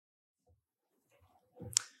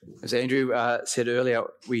As Andrew said earlier,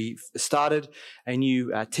 we started a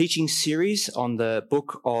new teaching series on the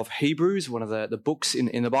book of Hebrews, one of the books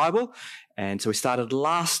in the Bible. And so we started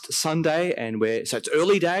last Sunday, so it's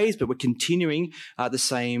early days, but we're continuing the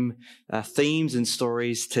same themes and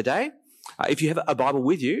stories today. If you have a Bible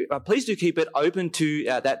with you, please do keep it open to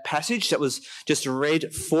that passage that was just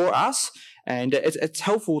read for us. And it's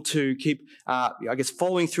helpful to keep,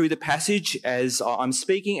 following through the passage as I'm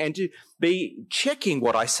speaking and to be checking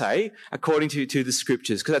what I say according to the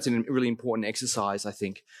scriptures, because that's a really important exercise, I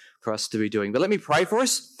think, for us to be doing. But let me pray for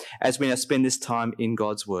us as we now spend this time in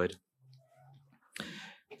God's Word.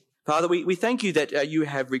 Father, we thank you that you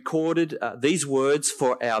have recorded these words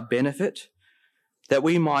for our benefit, that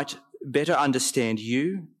we might better understand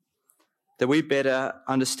you, that we better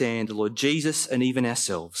understand the Lord Jesus and even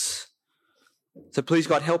ourselves. So please,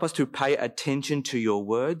 God, help us to pay attention to your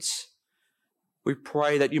words. We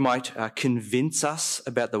pray that you might convince us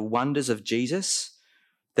about the wonders of Jesus,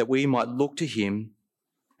 that we might look to him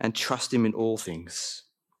and trust him in all things.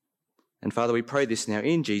 And Father, we pray this now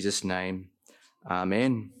in Jesus' name.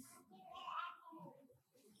 Amen.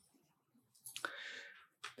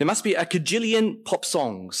 There must be a cajillion pop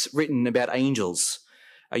songs written about angels.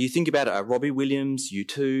 You think about Robbie Williams,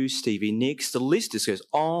 U2, Stevie Nicks, the list just goes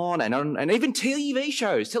on, and even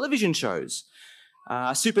television shows.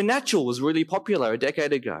 Supernatural was really popular a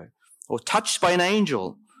decade ago, or Touched by an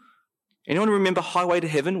Angel. Anyone remember Highway to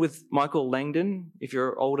Heaven with Michael Langdon, if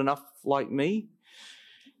you're old enough like me?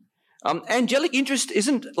 Angelic interest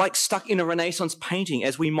isn't like stuck in a Renaissance painting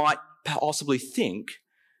as we might possibly think,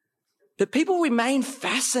 but people remain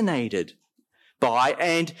fascinated by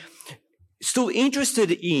and still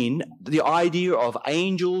interested in the idea of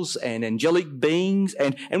angels and angelic beings,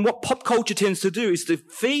 and what pop culture tends to do is to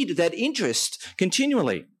feed that interest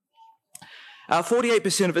continually.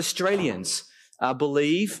 48% of Australians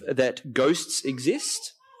believe that ghosts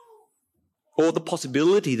exist, or the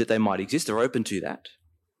possibility that they might exist. They're open to that.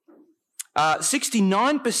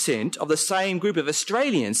 69% of the same group of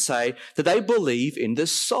Australians say that they believe in the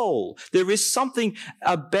soul. There is something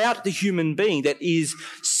about the human being that is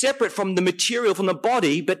separate from the material, from the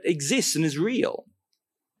body, but exists and is real.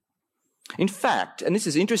 In fact, and this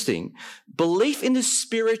is interesting, belief in the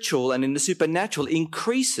spiritual and in the supernatural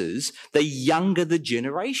increases the younger the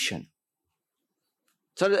generation.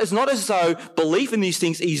 So it's not as though belief in these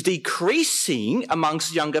things is decreasing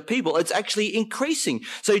amongst younger people. It's actually increasing.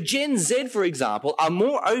 So Gen Z, for example, are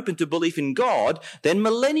more open to belief in God than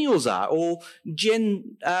millennials are, or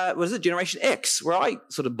Generation X, where I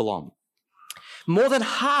sort of belong. More than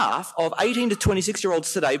half of 18 to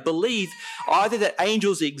 26-year-olds today believe either that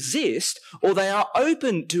angels exist or they are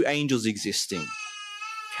open to angels existing.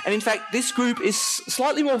 And in fact, this group is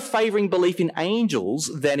slightly more favouring belief in angels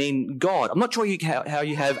than in God. I'm not sure how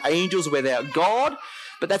you have angels without God,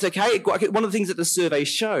 but that's okay. One of the things that the survey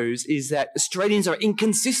shows is that Australians are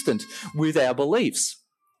inconsistent with our beliefs.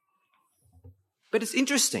 But it's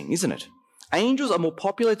interesting, isn't it? Angels are more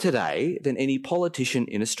popular today than any politician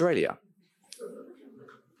in Australia.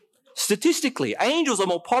 Statistically, angels are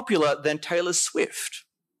more popular than Taylor Swift.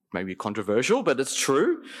 Maybe controversial, but it's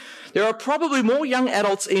true. There are probably more young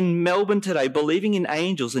adults in Melbourne today believing in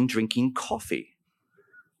angels than drinking coffee.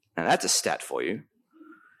 Now, that's a stat for you.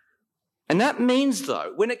 And that means,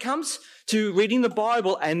 though, when it comes to reading the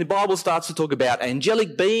Bible and the Bible starts to talk about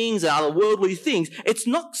angelic beings and otherworldly things, it's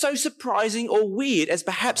not so surprising or weird as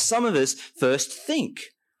perhaps some of us first think.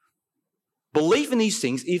 Belief in these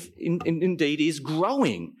things, indeed, is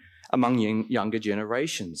growing among younger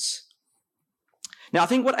generations. Now, I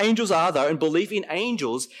think what angels are, though, and belief in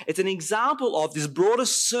angels, it's an example of this broader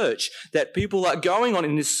search that people are going on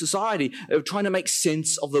in this society of trying to make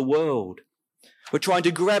sense of the world. We're trying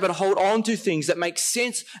to grab and hold on to things that make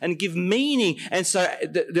sense and give meaning. And so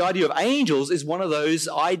the idea of angels is one of those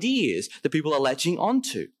ideas that people are latching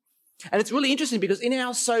onto. And it's really interesting because in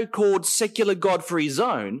our so-called secular God-free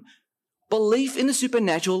zone, belief in the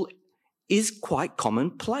supernatural is quite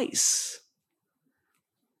commonplace.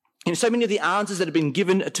 And so many of the answers that have been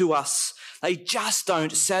given to us, they just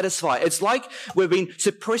don't satisfy. It's like we've been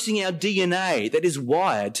suppressing our DNA that is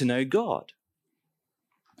wired to know God.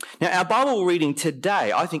 Now, our Bible reading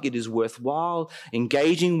today, I think it is worthwhile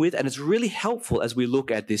engaging with, and it's really helpful as we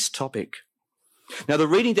look at this topic. Now, the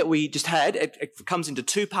reading that we just had, it comes into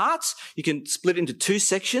two parts. You can split it into two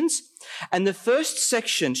sections. And the first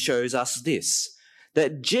section shows us this,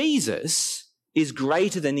 that Jesus is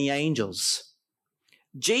greater than the angels.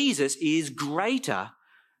 Jesus is greater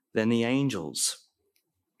than the angels.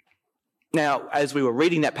 Now, as we were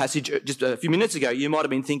reading that passage just a few minutes ago, you might have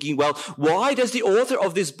been thinking, well, why does the author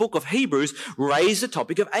of this book of Hebrews raise the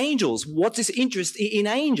topic of angels? What's this interest in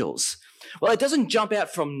angels? Well, it doesn't jump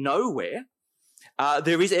out from nowhere.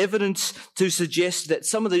 There is evidence to suggest that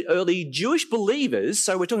some of the early Jewish believers,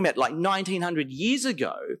 so we're talking about like 1900 years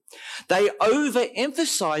ago, they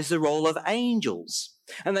overemphasized the role of angels,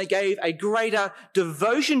 and they gave a greater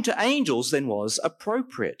devotion to angels than was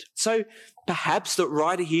appropriate. So perhaps the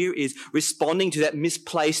writer here is responding to that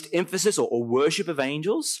misplaced emphasis or worship of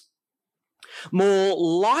angels. More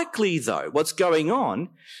likely, though, what's going on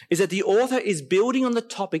is that the author is building on the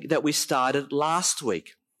topic that we started last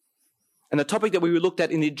week. And the topic that we looked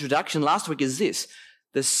at in the introduction last week is this: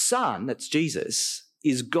 the Son, that's Jesus,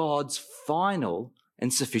 is God's final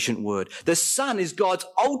and sufficient word. The Son is God's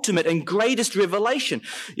ultimate and greatest revelation.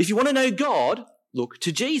 If you want to know God, look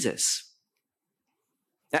to Jesus.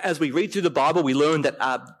 Now, as we read through the Bible, we learn that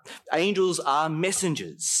angels are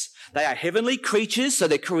messengers. They are heavenly creatures, so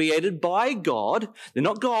they're created by God. They're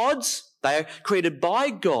not gods. They are created by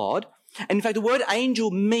God. And in fact, the word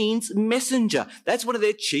angel means messenger. That's one of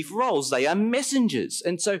their chief roles. They are messengers.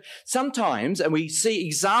 And so sometimes, and we see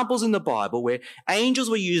examples in the Bible where angels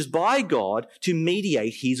were used by God to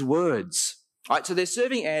mediate his words. All right, so they're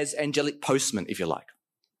serving as angelic postmen, if you like.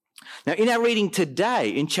 Now, in our reading today,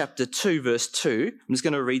 in chapter 2, verse 2, I'm just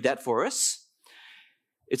going to read that for us.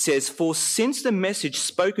 It says, "For since the message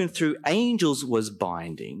spoken through angels was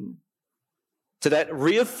binding," so that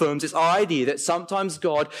reaffirms this idea that sometimes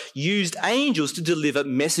God used angels to deliver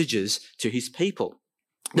messages to his people.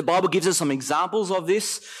 The Bible gives us some examples of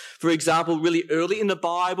this. For example, really early in the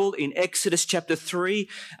Bible, in Exodus chapter 3,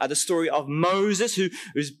 the story of Moses,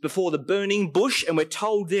 who's before the burning bush, and we're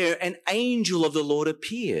told there an angel of the Lord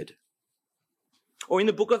appeared. Or in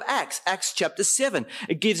the book of Acts, Acts chapter 7,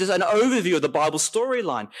 it gives us an overview of the Bible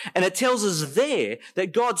storyline, and it tells us there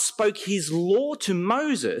that God spoke his law to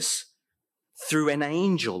Moses through an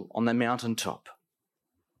angel on the mountaintop.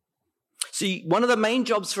 See, one of the main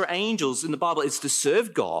jobs for angels in the Bible is to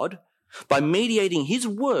serve God by mediating his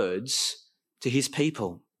words to his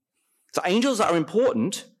people. So angels are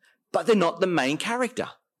important, but they're not the main character.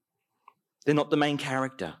 They're not the main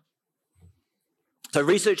character. So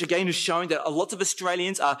research again is showing that lots of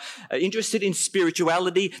Australians are interested in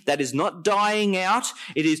spirituality. That is not dying out.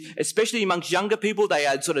 It is, especially amongst younger people, they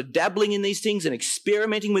are sort of dabbling in these things and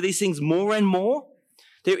experimenting with these things more and more.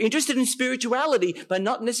 They're interested in spirituality, but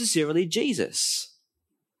not necessarily Jesus.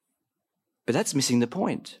 But that's missing the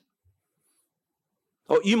point.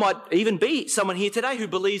 Or you might even be someone here today who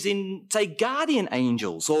believes in, say, guardian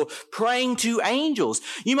angels or praying to angels.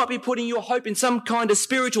 You might be putting your hope in some kind of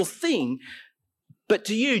spiritual thing, but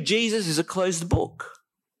to you, Jesus is a closed book.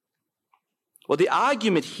 Well, the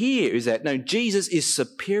argument here is that, no, Jesus is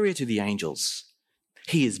superior to the angels.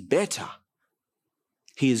 He is better.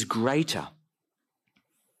 He is greater.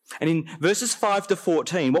 And in verses 5 to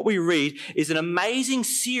 14, what we read is an amazing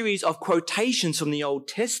series of quotations from the Old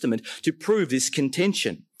Testament to prove this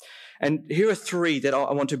contention. And here are three that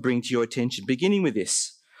I want to bring to your attention, beginning with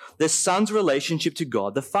this: the Son's relationship to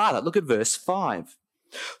God the Father. Look at verse 5.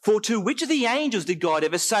 "For to which of the angels did God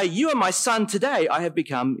ever say, 'You are my son, today I have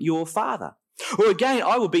become your father'? Or again,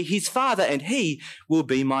 'I will be his father and he will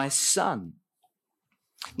be my son'?"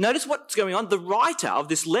 Notice what's going on. The writer of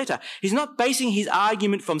this letter, he's not basing his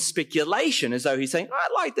argument from speculation as though he's saying,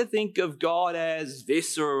 "I like to think of God as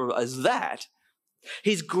this or as that."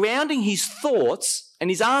 He's grounding his thoughts and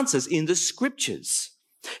his answers in the scriptures.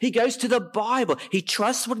 He goes to the Bible. He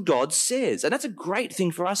trusts what God says. And that's a great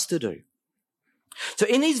thing for us to do. So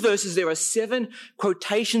in these verses, there are 7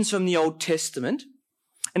 quotations from the Old Testament.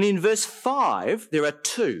 And in verse 5, there are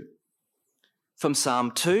 2 from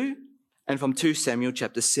Psalm 2 and from 2 Samuel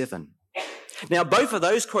chapter 7. Now, both of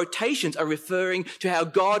those quotations are referring to how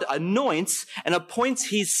God anoints and appoints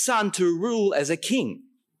his son to rule as a king.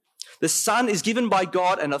 The son is given by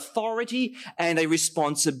God an authority and a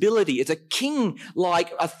responsibility. It's a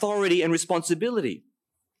king-like authority and responsibility.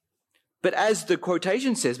 But as the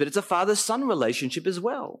quotation says, but it's a father-son relationship as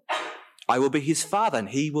well. I will be his father and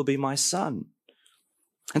he will be my son.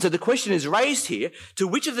 And so the question is raised here, to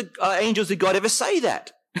which of the angels did God ever say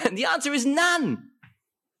that? And the answer is none.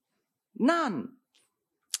 None.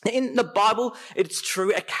 In the Bible, it's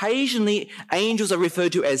true, occasionally angels are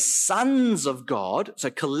referred to as sons of God, so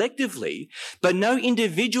collectively, but no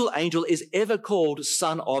individual angel is ever called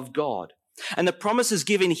son of God. And the promises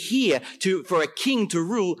given here for a king to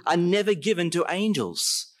rule are never given to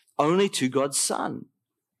angels, only to God's Son.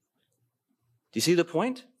 Do you see the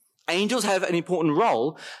point? Angels have an important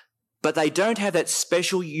role, but they don't have that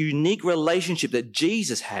special, unique relationship that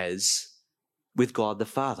Jesus has with God the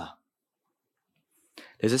Father.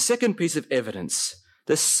 There's a second piece of evidence.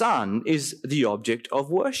 The Son is the object of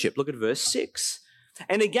worship. Look at verse 6.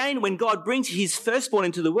 And again, when God brings his firstborn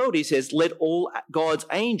into the world, he says, let all God's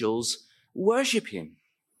angels worship him.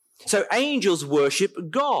 So angels worship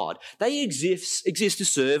God. They exist to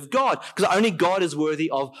serve God, because only God is worthy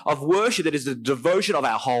of worship. That is the devotion of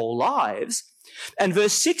our whole lives. And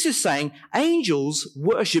verse 6 is saying angels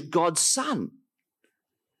worship God's Son.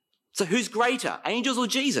 So who's greater, angels or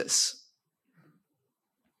Jesus?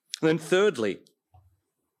 And then thirdly,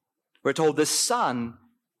 we're told the Son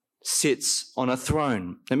sits on a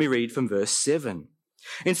throne. Let me read from verse 7.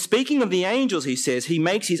 In speaking of the angels, he says, he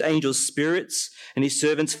makes his angels spirits and his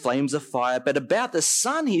servants flames of fire. But about the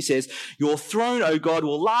Son, he says, your throne, O God,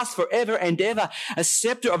 will last forever and ever. A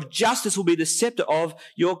scepter of justice will be the scepter of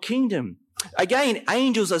your kingdom. Again,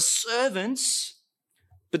 angels are servants,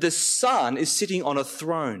 but the Son is sitting on a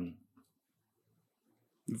throne.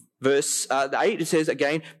 Verse 8, it says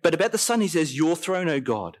again, but about the Son, he says, your throne, O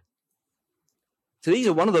God. So these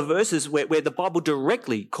are one of the verses where the Bible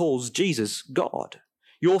directly calls Jesus God.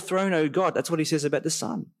 Your throne, O God. That's what he says about the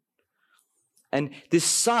Son. And this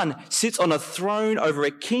Son sits on a throne over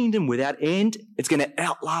a kingdom without end. It's going to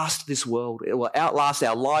outlast this world. It will outlast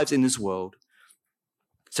our lives in this world.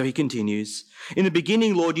 So he continues, in the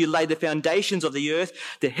beginning, Lord, you laid the foundations of the earth.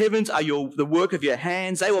 The heavens are the work of your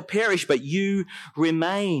hands. They will perish, but you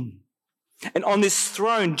remain. And on this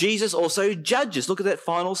throne, Jesus also judges. Look at that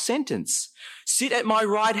final sentence. Sit at my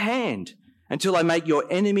right hand until I make your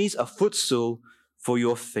enemies a footstool for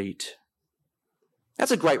your feet.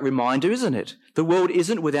 That's a great reminder, isn't it? The world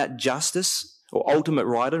isn't without justice or ultimate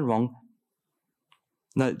right and wrong.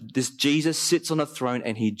 No, this Jesus sits on a throne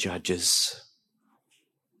and he judges.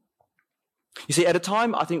 You see, at a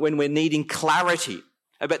time, I think, when we're needing clarity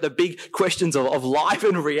about the big questions of life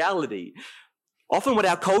and reality, often what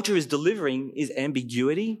our culture is delivering is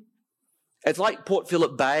ambiguity. It's like Port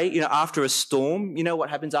Phillip Bay, after a storm. You know what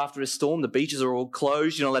happens after a storm? The beaches are all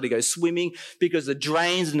closed. You're not allowed to go swimming because the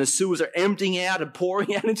drains and the sewers are emptying out and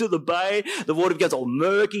pouring out into the bay. The water becomes all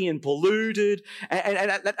murky and polluted. And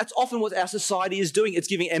that's often what our society is doing. It's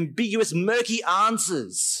giving ambiguous, murky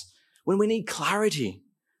answers when we need clarity.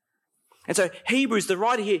 And so Hebrews, the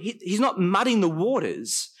writer here, he's not muddying the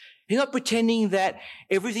waters. He's not pretending that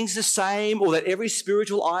everything's the same or that every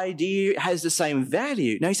spiritual idea has the same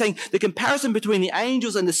value. No, he's saying the comparison between the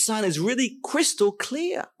angels and the Son is really crystal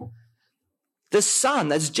clear. The Son,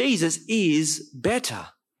 that's Jesus, is better.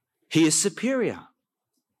 He is superior.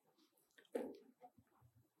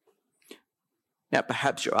 Now,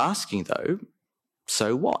 perhaps you're asking, though,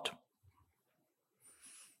 so what?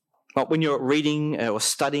 Well, when you're reading or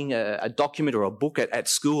studying a document or a book at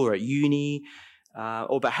school or at uni,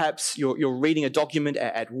 or perhaps you're reading a document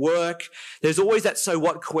at work, there's always that so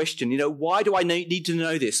what question. Why do I need to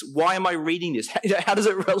know this? Why am I reading this? How does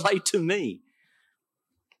it relate to me?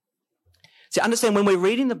 See, understand, when we're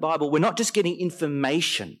reading the Bible, we're not just getting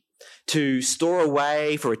information to store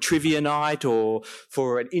away for a trivia night or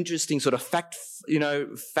for an interesting sort of fact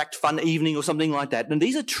fun evening or something like that. And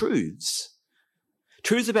these are truths.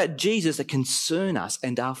 Truths about Jesus that concern us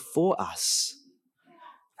and are for us.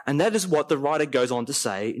 And that is what the writer goes on to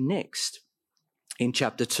say next in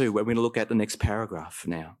chapter 2, where we're going to look at the next paragraph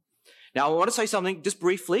now. Now, I want to say something just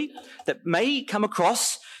briefly that may come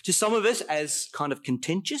across to some of us as kind of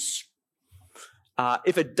contentious.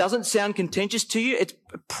 If it doesn't sound contentious to you, it's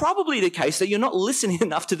probably the case that you're not listening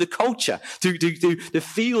enough to the culture to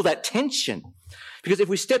feel that tension. Because if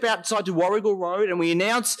we step outside to Warrigal Road and we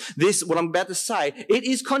announce this, what I'm about to say, it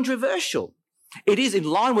is controversial. It is in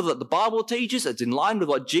line with what the Bible teaches. It's in line with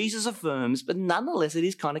what Jesus affirms, but nonetheless, it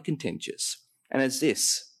is kind of contentious. And it's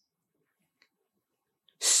this.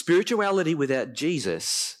 Spirituality without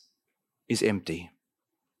Jesus is empty.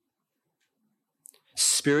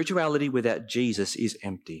 Spirituality without Jesus is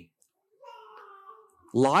empty.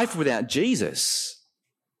 Life without Jesus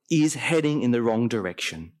is heading in the wrong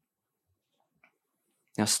direction.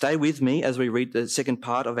 Now stay with me as we read the second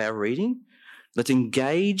part of our reading. Let's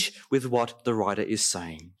engage with what the writer is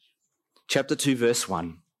saying. Chapter 2, verse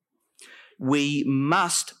 1. We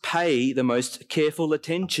must pay the most careful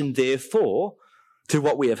attention, therefore, to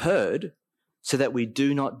what we have heard, so that we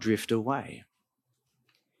do not drift away.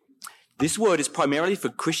 This word is primarily for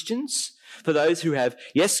Christians, for those who have,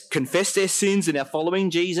 yes, confessed their sins and are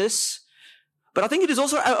following Jesus. But I think it is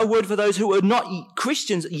also a word for those who are not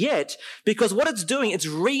Christians yet, because what it's doing, it's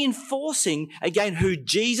reinforcing again who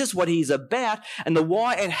Jesus, what he's about, and the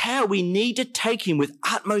why and how we need to take him with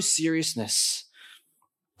utmost seriousness.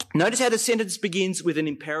 Notice how the sentence begins with an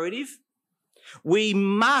imperative. We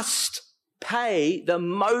must pay the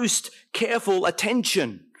most careful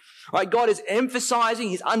attention. Right? God is emphasizing,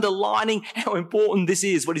 he's underlining how important this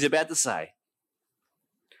is, what he's about to say.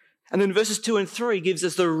 And then verses 2 and 3 gives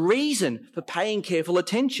us the reason for paying careful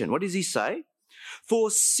attention. What does he say? For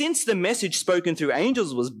since the message spoken through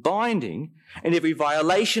angels was binding, and every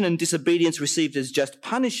violation and disobedience received as just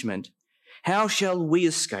punishment, how shall we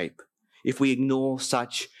escape if we ignore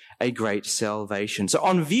such a great salvation? So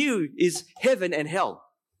on view is heaven and hell.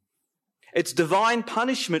 It's divine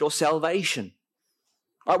punishment or salvation.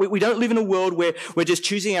 We don't live in a world where we're just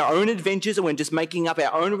choosing our own adventures and we're just making up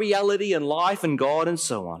our own reality and life and God and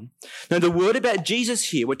so on. Now, the word about Jesus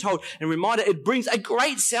here, we're told and reminded, it brings a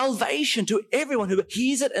great salvation to everyone who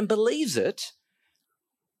hears it and believes it.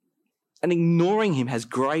 And ignoring him has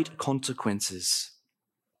great consequences.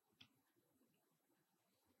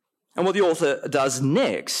 And what the author does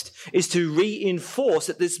next is to reinforce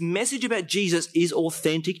that this message about Jesus is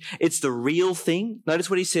authentic. It's the real thing. Notice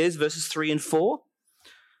what he says, verses 3 and 4.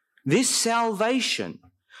 This salvation,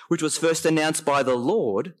 which was first announced by the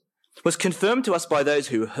Lord, was confirmed to us by those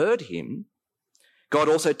who heard him. God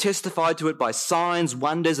also testified to it by signs,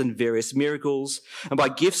 wonders, and various miracles, and by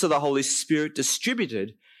gifts of the Holy Spirit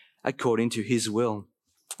distributed according to his will.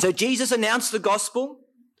 So Jesus announced the gospel.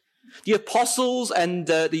 The apostles and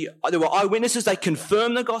there were eyewitnesses. They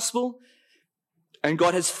confirmed the gospel. And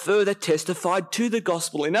God has further testified to the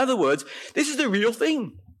gospel. In other words, this is the real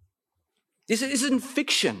thing. This isn't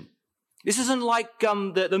fiction. This isn't like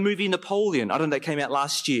the movie Napoleon. I don't know, that came out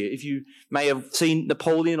last year, if you may have seen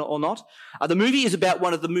Napoleon or not. The movie is about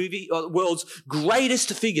one of the world's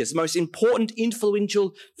greatest figures, most important,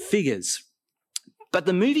 influential figures. But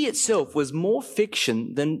the movie itself was more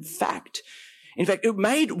fiction than fact. In fact, it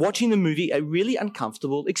made watching the movie a really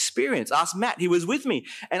uncomfortable experience. Ask Matt, he was with me,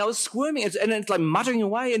 and I was squirming and it's like muttering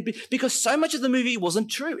away, and because so much of the movie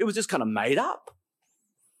wasn't true. It was just kind of made up.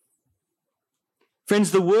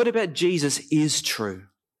 Friends, the word about Jesus is true.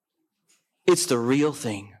 It's the real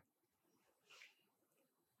thing.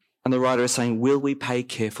 And the writer is saying, will we pay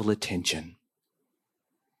careful attention?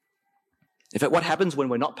 In fact, what happens when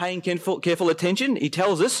we're not paying careful attention? He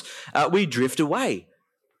tells us we drift away.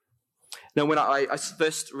 Now, when I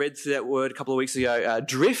first read through that word a couple of weeks ago,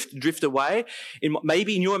 drift away,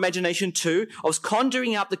 maybe in your imagination too, I was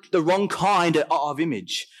conjuring up the wrong kind of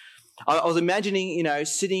image. I was imagining,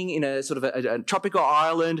 sitting in a sort of a tropical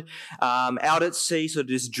island, out at sea, sort of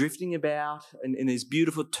just drifting about in these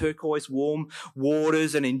beautiful turquoise warm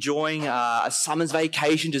waters and enjoying a summer's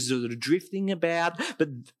vacation, just sort of drifting about. But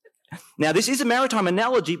now this is a maritime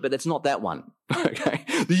analogy, but it's not that one. Okay,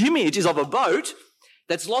 the image is of a boat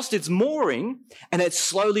that's lost its mooring and it's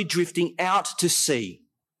slowly drifting out to sea.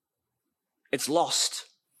 It's lost.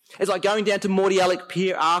 It's like going down to Mordialloc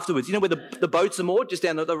Pier afterwards. You know where the boats are moored, just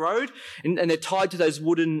down the road, and they're tied to those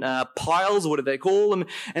wooden piles or whatever they call them.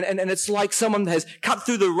 And it's like someone has cut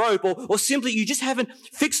through the rope, or simply you just haven't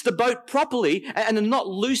fixed the boat properly, and the knot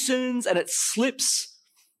loosens and it slips,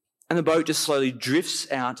 and the boat just slowly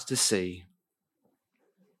drifts out to sea,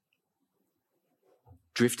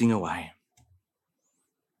 drifting away.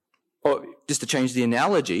 Or just to change the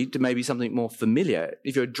analogy to maybe something more familiar,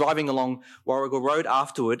 if you're driving along Warrigal Road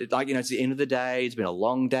afterward, it's the end of the day, it's been a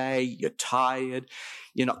long day, you're tired,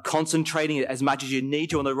 you're not concentrating as much as you need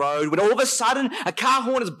to on the road, when all of a sudden a car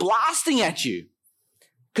horn is blasting at you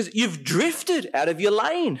because you've drifted out of your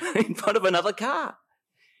lane in front of another car.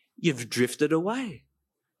 You've drifted away.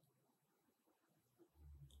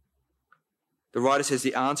 The writer says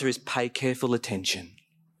the answer is pay careful attention.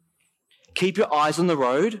 Keep your eyes on the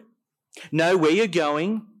road. Know where you're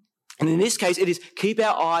going. And in this case, it is keep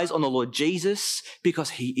our eyes on the Lord Jesus because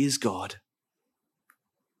he is God.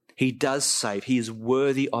 He does save. He is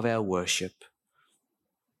worthy of our worship.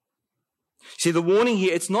 See, the warning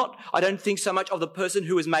here, it's not, I don't think so much of the person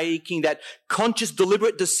who is making that conscious,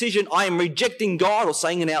 deliberate decision, I am rejecting God, or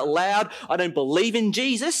saying it out loud, I don't believe in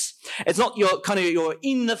Jesus. It's not your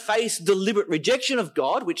in-the-face, deliberate rejection of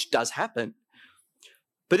God, which does happen.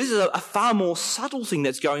 But this is a far more subtle thing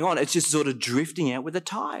that's going on. It's just sort of drifting out with the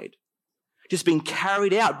tide. Just being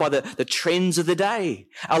carried out by the trends of the day.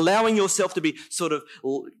 Allowing yourself to be sort of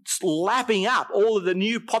lapping up all of the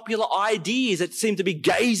new popular ideas that seem to be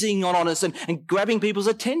gazing on us and grabbing people's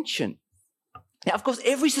attention. Now, of course,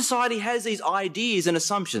 every society has these ideas and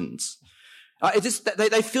assumptions.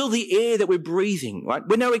 They fill the air that we're breathing, right?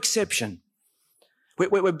 We're no exception.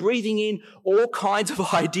 We're breathing in all kinds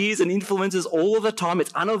of ideas and influences all of the time.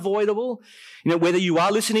 It's unavoidable. Whether you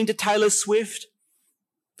are listening to Taylor Swift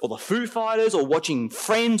or the Foo Fighters, or watching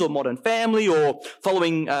Friends or Modern Family, or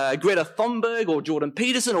following Greta Thunberg or Jordan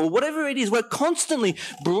Peterson, or whatever it is. We're constantly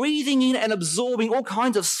breathing in and absorbing all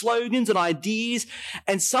kinds of slogans and ideas,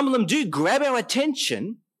 and some of them do grab our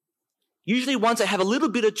attention, usually ones that have a little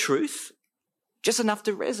bit of truth, just enough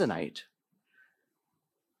to resonate.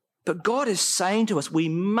 But God is saying to us, we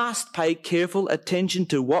must pay careful attention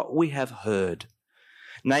to what we have heard,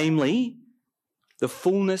 namely, the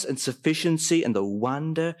fullness and sufficiency and the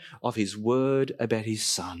wonder of his word about his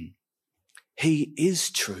Son. He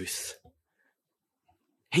is truth.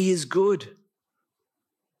 He is good.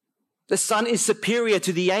 The Son is superior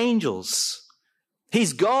to the angels.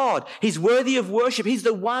 He's God. He's worthy of worship. He's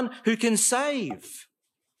the one who can save.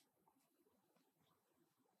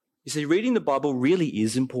 You see, reading the Bible really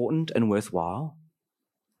is important and worthwhile.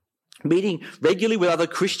 Meeting regularly with other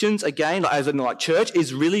Christians, again, as in like church,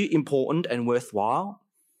 is really important and worthwhile.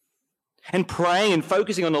 And praying and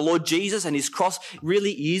focusing on the Lord Jesus and his cross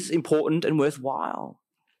really is important and worthwhile.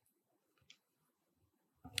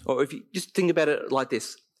 Or if you just think about it like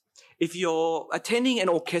this. If you're attending an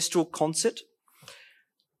orchestral concert,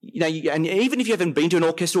 and even if you haven't been to an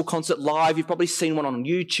orchestral concert live, you've probably seen one on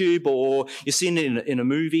YouTube or you've seen it in a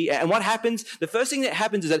movie. And what happens, the first thing that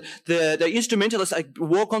happens is that the instrumentalists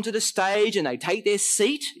walk onto the stage and they take their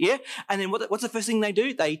seat, yeah? And then what's the first thing they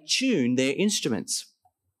do? They tune their instruments.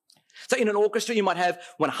 So in an orchestra, you might have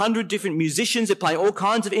 100 different musicians that play all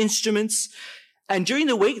kinds of instruments. And during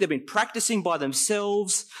the week, they've been practicing by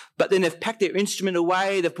themselves, but then they've packed their instrument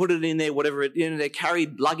away, they've put it in their their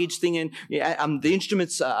carried luggage thing, and the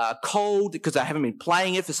instruments are cold because they haven't been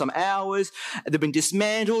playing it for some hours. They've been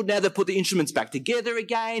dismantled. Now they've put the instruments back together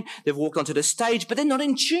again. They've walked onto the stage, but they're not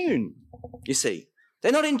in tune, you see.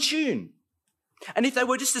 They're not in tune. And if they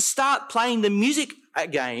were just to start playing the music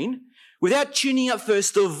again, without tuning up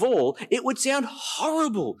first of all, it would sound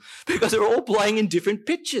horrible because they're all playing in different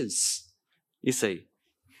pitches. You see,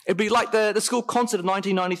 it'd be like the school concert of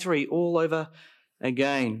 1993 all over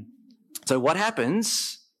again. So what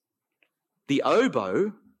happens? The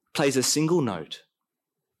oboe plays a single note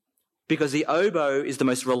because the oboe is the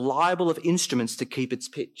most reliable of instruments to keep its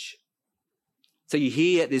pitch. So you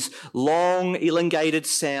hear this long, elongated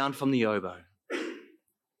sound from the oboe.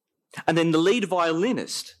 And then the lead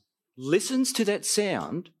violinist listens to that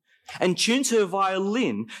sound and tunes her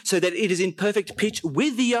violin so that it is in perfect pitch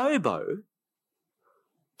with the oboe.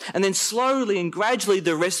 And then slowly and gradually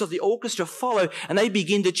the rest of the orchestra follow and they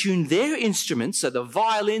begin to tune their instruments, so the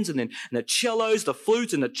violins and then the cellos, the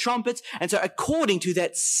flutes and the trumpets, and so according to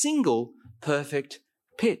that single perfect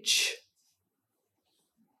pitch.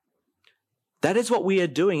 That is what we are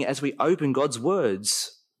doing as we open God's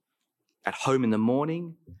words at home in the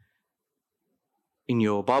morning, in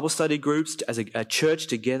your Bible study groups, as a church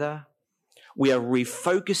together. We are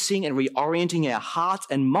refocusing and reorienting our hearts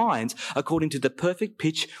and minds according to the perfect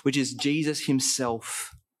pitch, which is Jesus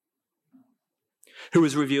himself, who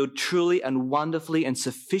is revealed truly and wonderfully and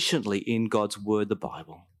sufficiently in God's word, the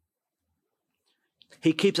Bible.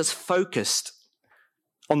 He keeps us focused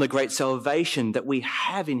on the great salvation that we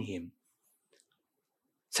have in him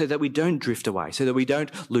so that we don't drift away, so that we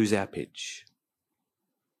don't lose our pitch.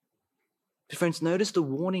 Friends, notice the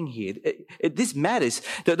warning here. This matters.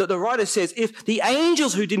 The writer says, if the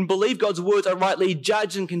angels who didn't believe God's words are rightly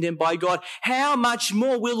judged and condemned by God, how much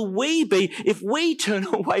more will we be if we turn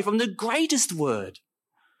away from the greatest word?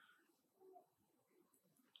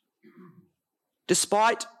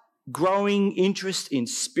 Despite growing interest in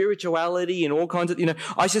spirituality and all kinds of,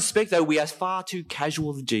 I suspect that we are far too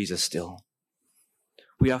casual with Jesus still.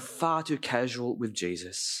 We are far too casual with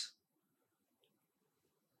Jesus.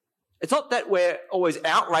 It's not that we're always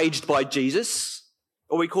outraged by Jesus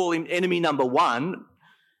or we call him enemy number one.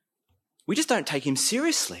 We just don't take him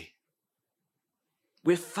seriously.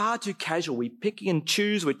 We're far too casual. We pick and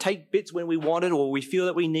choose. We take bits when we want it or we feel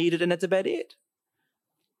that we need it, and that's about it.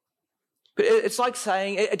 But it's like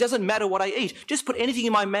saying, it doesn't matter what I eat. Just put anything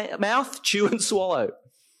in my mouth, chew and swallow.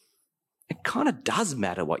 It kind of does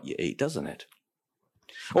matter what you eat, doesn't it?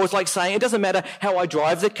 Or it's like saying, it doesn't matter how I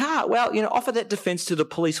drive the car. Well, offer that defense to the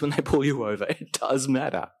police when they pull you over. It does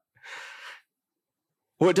matter.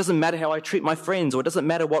 Or it doesn't matter how I treat my friends, or it doesn't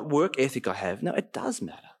matter what work ethic I have. No, it does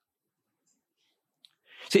matter.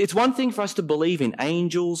 See, it's one thing for us to believe in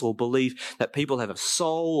angels or believe that people have a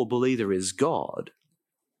soul or believe there is God.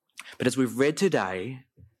 But as we've read today,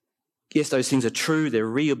 yes, those things are true, they're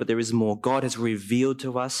real, but there is more. God has revealed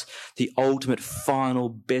to us the ultimate, final,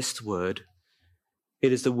 best word.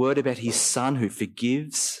 It is the word about his Son who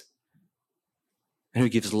forgives and who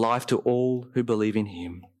gives life to all who believe in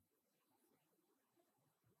him.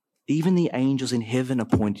 Even the angels in heaven are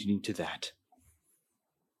pointing to that.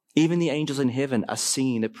 Even the angels in heaven are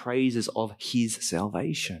singing the praises of his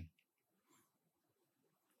salvation.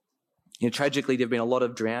 Tragically, there have been a lot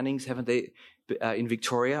of drownings, haven't there, in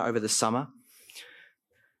Victoria over the summer.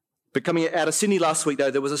 But coming out of Sydney last week,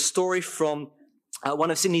 though, there was a story from one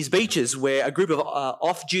of Sydney's beaches where a group of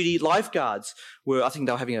off-duty lifeguards I think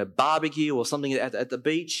they were having a barbecue or something at the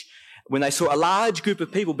beach, when they saw a large group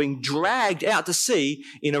of people being dragged out to sea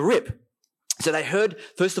in a rip. So they heard,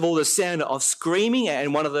 first of all, the sound of screaming,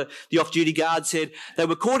 and one of the off-duty guards said they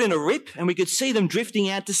were caught in a rip and we could see them drifting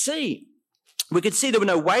out to sea. We could see there were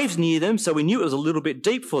no waves near them, so we knew it was a little bit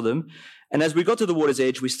deep for them. And as we got to the water's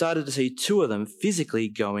edge, we started to see two of them physically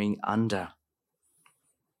going under.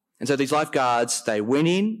 And so these lifeguards, they went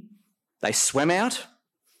in, they swam out,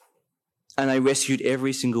 and they rescued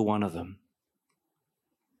every single one of them.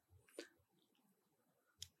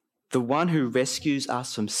 The one who rescues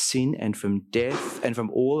us from sin and from death and from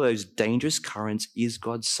all those dangerous currents is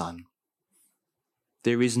God's Son.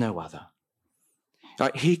 There is no other.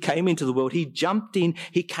 Right? He came into the world, he jumped in,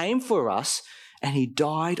 he came for us, and he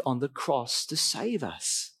died on the cross to save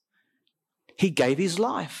us. He gave his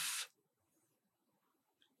life.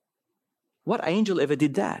 What angel ever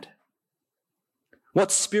did that? What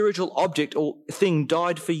spiritual object or thing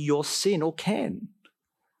died for your sin or can?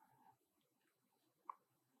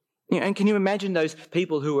 And can you imagine those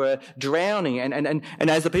people who were drowning and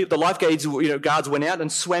as the lifeguards, guards went out and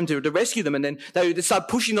swam to rescue them, and then they start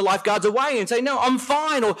pushing the lifeguards away and say, no, I'm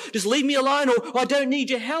fine, or just leave me alone, or I don't need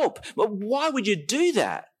your help. But why would you do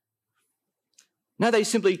that? No, they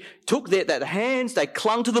simply took their hands, they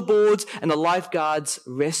clung to the boards, and the lifeguards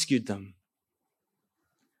rescued them.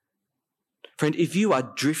 Friend, if you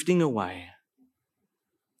are drifting away,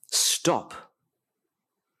 stop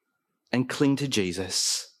and cling to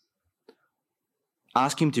Jesus.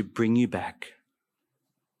 Ask him to bring you back.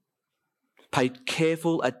 Pay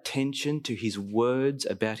careful attention to his words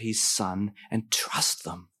about his Son and trust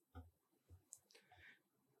them.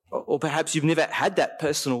 Or perhaps you've never had that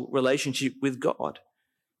personal relationship with God.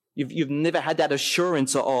 You've never had that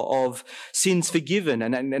assurance of sins forgiven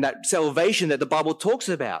and that salvation that the Bible talks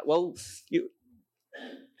about. Well,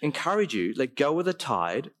 encourage you, let go of the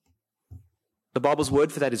tide. The Bible's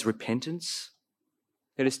word for that is repentance.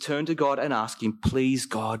 Let us turn to God and ask him, please,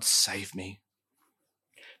 God, save me.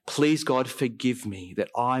 Please, God, forgive me that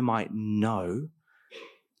I might know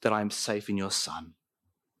that I am safe in your Son.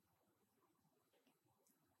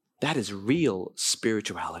 That is real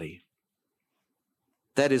spirituality.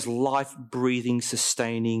 That is life-breathing,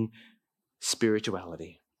 sustaining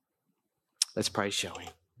spirituality. Let's pray, shall we?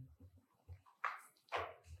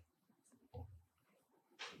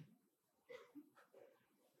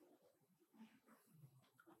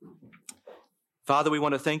 Father, we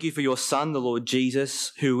want to thank you for your Son, the Lord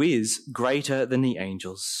Jesus, who is greater than the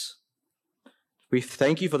angels. We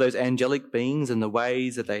thank you for those angelic beings and the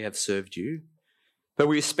ways that they have served you. But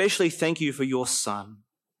we especially thank you for your Son,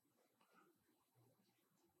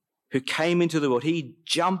 who came into the world. He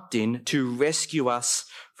jumped in to rescue us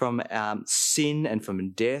from sin and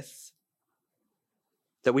from death,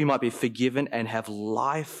 that we might be forgiven and have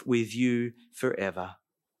life with you forever.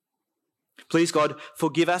 Please, God,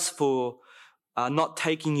 forgive us for not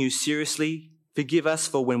taking you seriously. Forgive us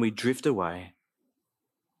for when we drift away.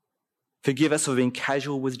 Forgive us for being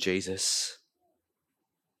casual with Jesus.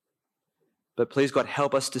 But please, God,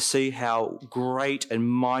 help us to see how great and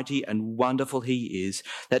mighty and wonderful he is,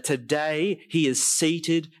 that today he is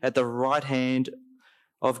seated at the right hand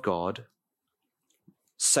of God,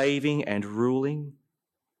 saving and ruling.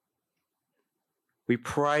 We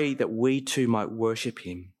pray that we too might worship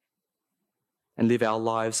him and live our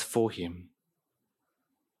lives for him.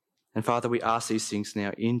 And Father, we ask these things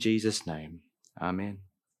now in Jesus' name. Amen.